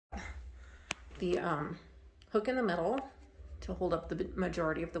the hook in the middle to hold up the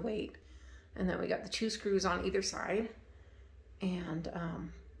majority of the weight. And then we got the 2 screws on either side. And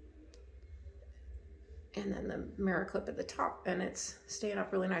then the mirror clip at the top, and it's staying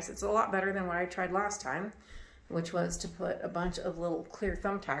up really nice. It's a lot better than what I tried last time, which was to put a bunch of little clear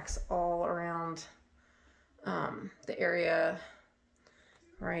thumbtacks all around the area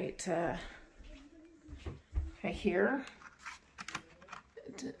right here.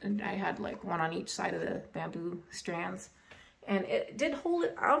 And I had like one on each side of the bamboo strands, and it did hold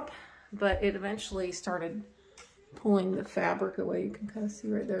it up, but it eventually started pulling the fabric away. You can kind of see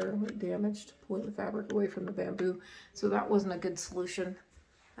right there where it damaged, pulling the fabric away from the bamboo. So that wasn't a good solution.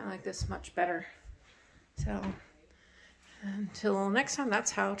 I like this much better. So until next time,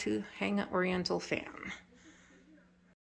 that's how to hang an oriental fan.